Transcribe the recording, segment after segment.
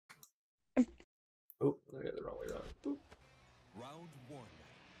Oh, I got the wrong way around. Boop. Round one.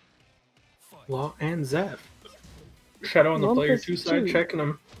 Fight. Law and Zaf. Shadow on the player 2 side, checking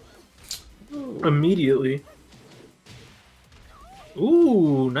him immediately.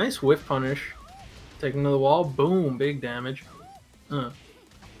 Ooh, nice whiff punish. Taking to the wall, boom, big damage.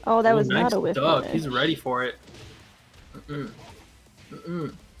 Oh, that was nice not a whiff duck. punish. He's ready for it.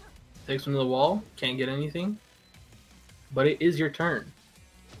 Takes him to the wall, can't get anything. But it is your turn.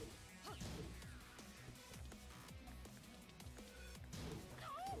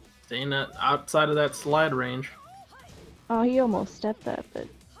 Staying outside of that slide range. Oh, he almost stepped that, but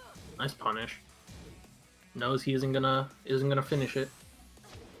Nice punish. Knows he isn't gonna finish it.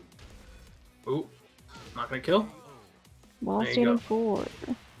 Ooh, not gonna kill. wall There you standing go. forward.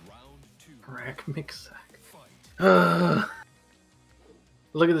 Rack McSack.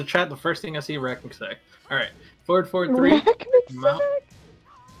 Look at the chat. The first thing I see, Rack McSack. All right, forward, 3. Rack Mount.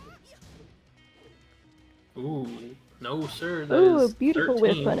 McSack. Ooh, no sir. That Ooh, is beautiful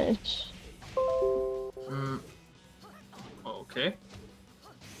 13. whiff punish. Okay.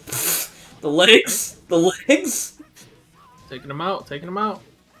 The legs! The legs! Taking him out. Taking him out.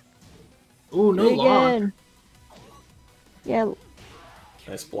 Ooh, no Again. lawn. Yeah.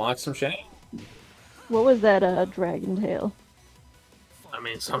 Nice blocks from Shadow. What was that? Dragon tail. I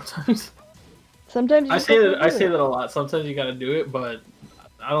mean, sometimes. Sometimes you I just say have that. to I do say it. that a lot. Sometimes you gotta do it, but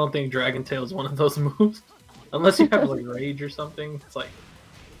I don't think Dragon Tail is one of those moves. Unless you have like rage or something. It's like,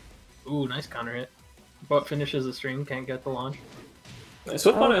 ooh, nice counter hit. But finishes the string, can't get the launch. Nice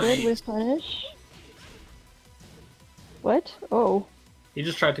whip Oh, punish. good whiff punish. What? Oh. He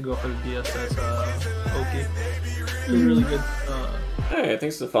just tried to go for the DSS Oki. It was really good. Hey,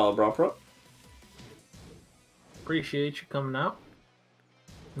 thanks for the follow, Brawl Pro. Appreciate you coming out.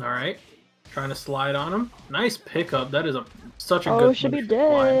 Alright. Trying to slide on him. Nice pickup. That is such a good Oh, should be punish for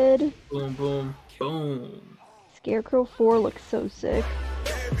slide. dead. Boom, boom, boom. Scarecrow 4 looks so sick.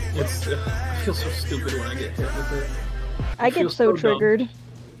 I feel so stupid when I get hit with it. I feel get so dumb. triggered.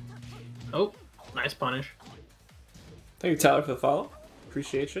 Oh, nice punish. Thank you, Tyler, for the follow.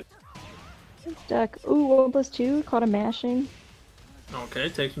 Appreciate it. Duck. Ooh, 1+2. Caught him mashing. Okay,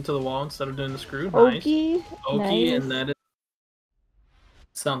 takes him to the wall instead of doing the screw. Nice. Oki. Oki, Nice. and that is...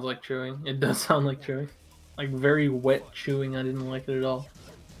 Sounds like chewing. It does sound like chewing. Like very wet chewing. I didn't like it at all.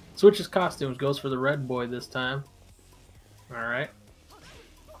 Switches costumes. Goes for the red boy this time. Alright.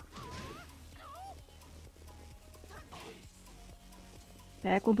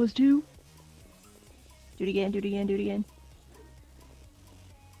 Back 1+2. Do it again, do it again, do it again.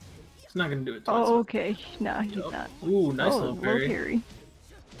 He's not gonna do it twice. Oh, okay. No, he's not. Ooh, nice Oh, little low parry. parry.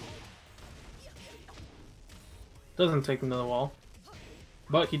 Doesn't take him to the wall.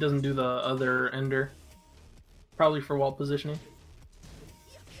 But he doesn't do the other ender. Probably for wall positioning.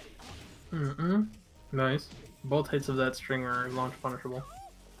 Nice. Both hits of that string are launch punishable.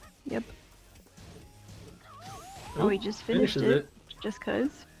 Yep. Oh, he just finished finishes it. Just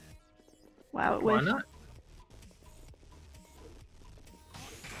cause. Wow, it Why whiffed. not?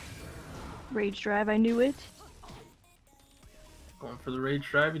 Rage drive, I knew it. Going for the rage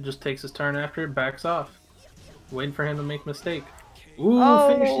drive, he just takes his turn after it, backs off. Waiting for him to make a mistake. Ooh,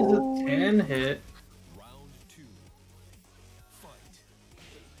 finishes a 10 hit. Round two. Fight.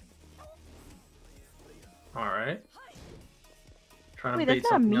 Alright. Trying Wait, to bait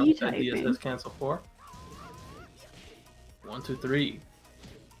that's not something me else that typing. DSS cancel for. 1, 2, 3.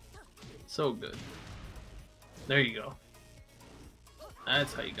 So good. There you go.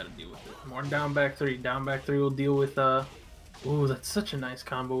 That's how you gotta deal with it. More down back 3. Down back 3 will deal with ooh, that's such a nice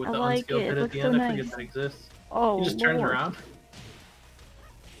combo with I the like unskilled it. hit It at the looks end. so I forget nice. that exists. Oh, He just turns Lord. around.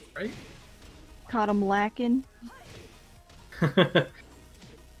 Right? Caught him lacking. Oh,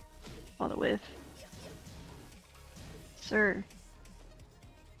 the whiff. Sir.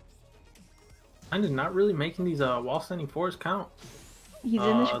 I'm not really making these wall standing fours count. He's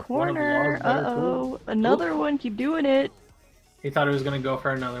in this One of the corner. laws better, Uh-oh. too. Another one. Keep doing it. He thought he was gonna go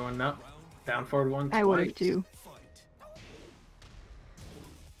for another one. No. Down forward 1 I would have twice. too.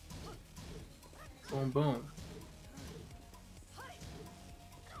 Boom, boom.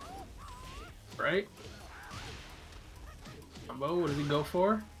 Right? Combo, what does he go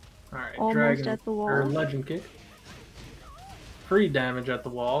for? Alright, Almost dragon at the wall. or legend kick. Free damage at the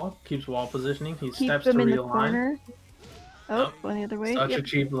wall. Keeps wall positioning. He Keep steps him to in the realign. corner. Oh, Nope. going the other way. Such a Yep.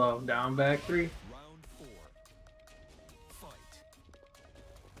 cheap blow. Down back 3. Round four.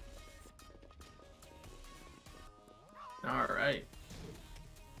 Fight. Alright.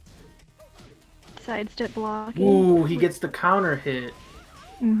 Sidestep blocking. Ooh, he gets the counter hit.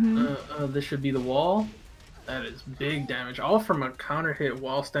 Mm-hmm. This should be the wall. That is big damage. All from a counter hit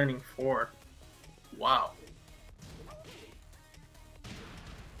while standing 4. Wow.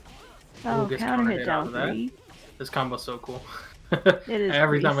 Oh, gets counter hit out down of that. 3. This combo's so cool. It is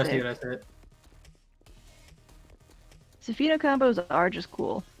Every pretty time I see sick. it, I say it. Zafina combos are just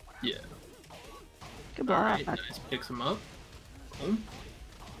cool. Yeah. Good block. Alright, nice. Picks him up. Boom.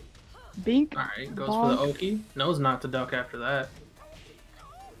 Bink. Alright, goes bonk. for the Oki. Knows not to duck after that.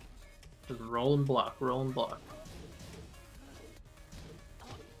 Just roll and block, roll and block.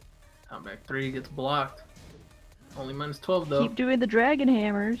 Down back 3 gets blocked. Only -12 though. Keep doing the dragon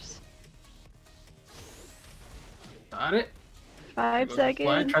hammers. Got it. 5 Goes for the slide.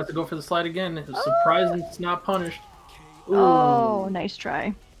 seconds. Tries to go for the slide again. It's surprising it's not punished. Ooh. Oh, nice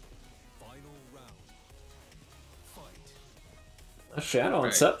try. Final round. Fight. A shadow on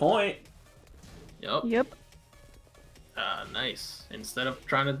Right. set point. Yep. Yep. Nice. Instead of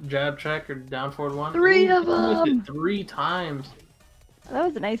trying to jab check or down forward 1. 3 of punished it them. 3 times. That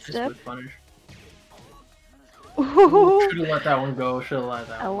was a nice Just step. with punish. Ooh, Should have let that one go. Should have let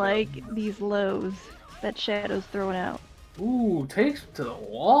that I one like these lows that Shadow's throwing out. go. Ooh, takes to the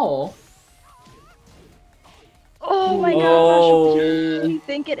wall. Oh my Oh. gosh! Did he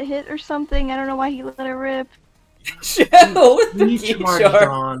think it hit or something? I don't know why he let it rip. Shadow with the He key charged charge.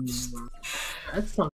 on. That's something.